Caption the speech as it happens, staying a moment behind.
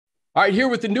All right, here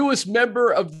with the newest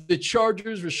member of the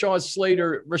Chargers, Rashawn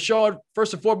Slater. Rashawn,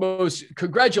 first and foremost,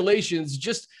 congratulations.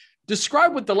 Just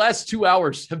describe what the last 2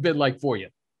 hours have been like for you.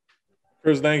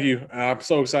 Chris, thank you. I'm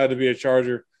so excited to be a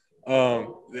Charger.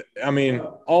 All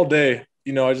day,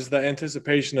 I just that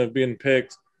anticipation of being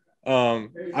picked.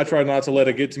 I tried not to let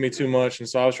it get to me too much, and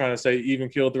so I was trying to stay even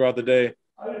keeled throughout the day.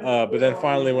 But then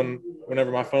finally,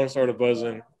 whenever my phone started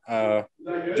buzzing,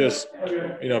 just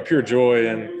pure joy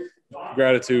and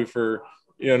gratitude for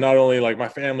not only like my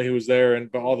family who was there,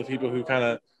 but all the people who kind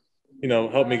of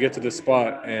helped me get to this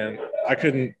spot. And I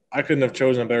couldn't have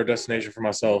chosen a better destination for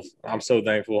myself. I'm so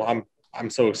thankful. I'm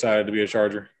so excited to be a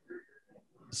Charger.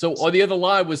 So on the other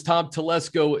line was Tom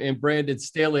Telesco and Brandon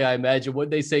Staley, I imagine. What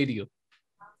did they say to you?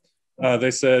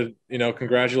 They said,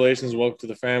 congratulations, welcome to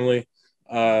the family.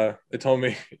 They told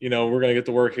me, we're going to get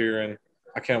to work here, and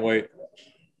I can't wait.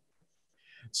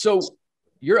 So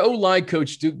your O-line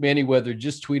coach, Duke Manyweather,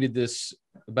 just tweeted this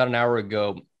about an hour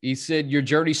ago. He said your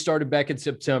journey started back in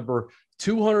September,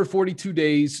 242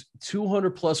 days,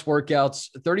 200-plus workouts,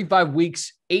 35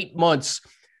 weeks, 8 months.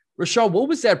 Rashawn, what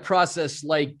was that process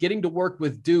like getting to work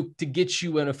with Duke to get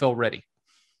you NFL ready?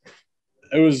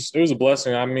 It was a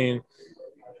blessing. I mean,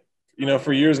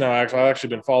 for years now, I've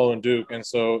actually been following Duke. And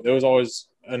so it was always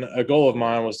a goal of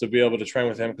mine was to be able to train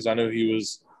with him because I knew he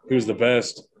was the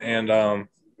best. And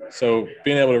so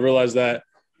being able to realize that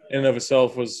in and of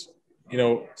itself was,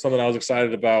 something I was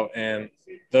excited about. And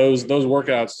those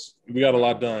workouts, we got a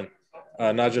lot done,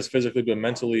 not just physically, but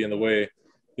mentally in the way,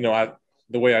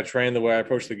 the way I train, the way I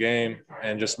approach the game,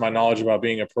 and just my knowledge about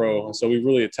being a pro. And so we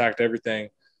really attacked everything.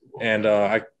 And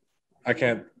I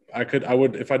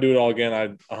would, if I do it all again,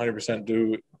 I'd 100%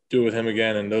 do it with him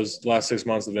again. And those last 6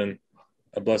 months have been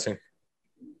a blessing.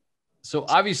 So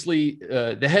obviously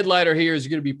the headliner here is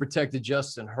going to be protected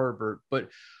Justin Herbert, but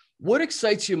what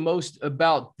excites you most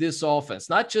about this offense?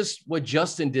 Not just what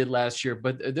Justin did last year,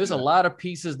 but there's a lot of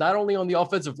pieces, not only on the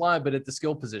offensive line, but at the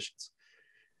skill positions.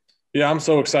 Yeah, I'm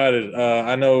so excited.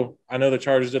 I know the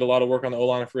Chargers did a lot of work on the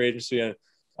O-line free agency, and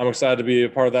I'm excited to be a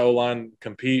part of that O-line,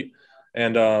 compete.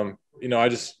 And, I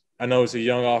know it's a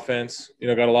young offense,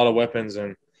 got a lot of weapons,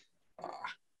 and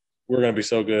we're going to be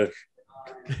so good.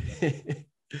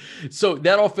 So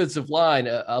that offensive line,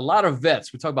 a lot of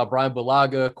vets. We talk about Brian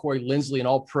Bulaga, Corey Linsley, and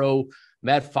all-pro,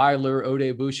 Matt Filer, Ode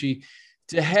Ibushi.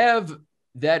 To have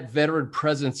that veteran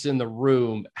presence in the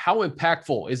room, how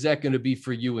impactful is that going to be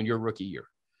for you in your rookie year?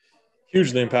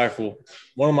 Hugely impactful.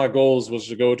 One of my goals was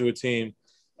to go to a team,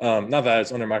 not that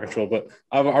it's under my control, but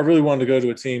I really wanted to go to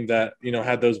a team that,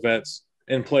 had those vets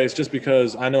in place just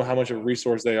because I know how much of a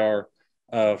resource they are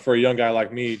for a young guy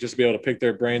like me, just to be able to pick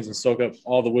their brains and soak up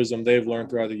all the wisdom they've learned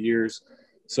throughout the years.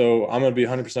 So I'm going to be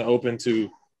 100% open to,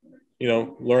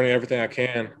 learning everything I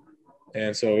can.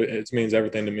 And so it means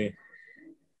everything to me.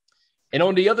 And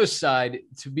on the other side,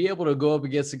 to be able to go up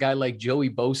against a guy like Joey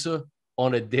Bosa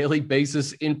on a daily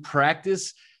basis in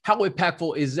practice, how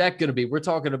impactful is that going to be? We're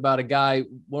talking about a guy,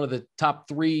 one of the top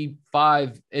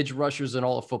 3-5 edge rushers in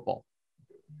all of football.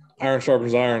 Iron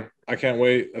sharpens iron. I can't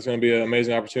wait. That's going to be an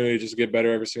amazing opportunity just to get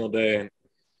better every single day, and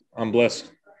I'm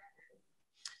blessed.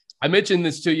 I mentioned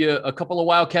this to you, a couple of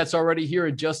Wildcats already here,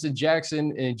 and Justin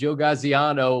Jackson and Joe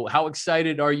Gaziano. How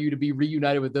excited are you to be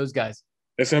reunited with those guys?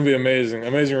 It's going to be amazing.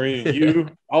 Amazing reunion.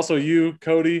 You,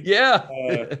 Cody. Yeah.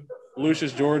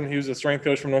 Lucius Jordan, he was a strength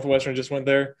coach from Northwestern, just went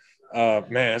there.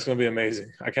 Man, it's going to be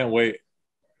amazing. I can't wait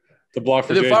to block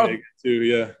for JJ too.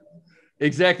 Yeah.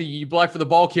 Exactly. You block for the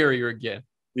ball carrier again.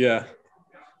 Yeah.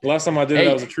 The last time I did it,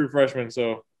 I was a true freshman,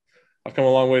 so I've come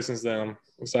a long way since then. I'm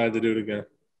excited to do it again.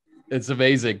 It's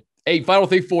amazing. Hey, final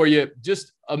thing for you,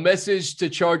 just a message to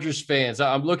Chargers fans.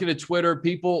 I'm looking at Twitter.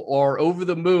 People are over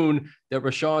the moon that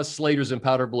Rashawn Slater's in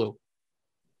powder blue.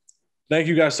 Thank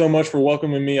you guys so much for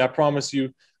welcoming me. I promise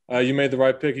you, you made the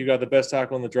right pick. You got the best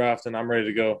tackle in the draft, and I'm ready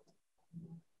to go.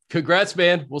 Congrats,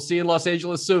 man. We'll see you in Los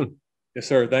Angeles soon. Yes,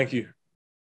 sir. Thank you.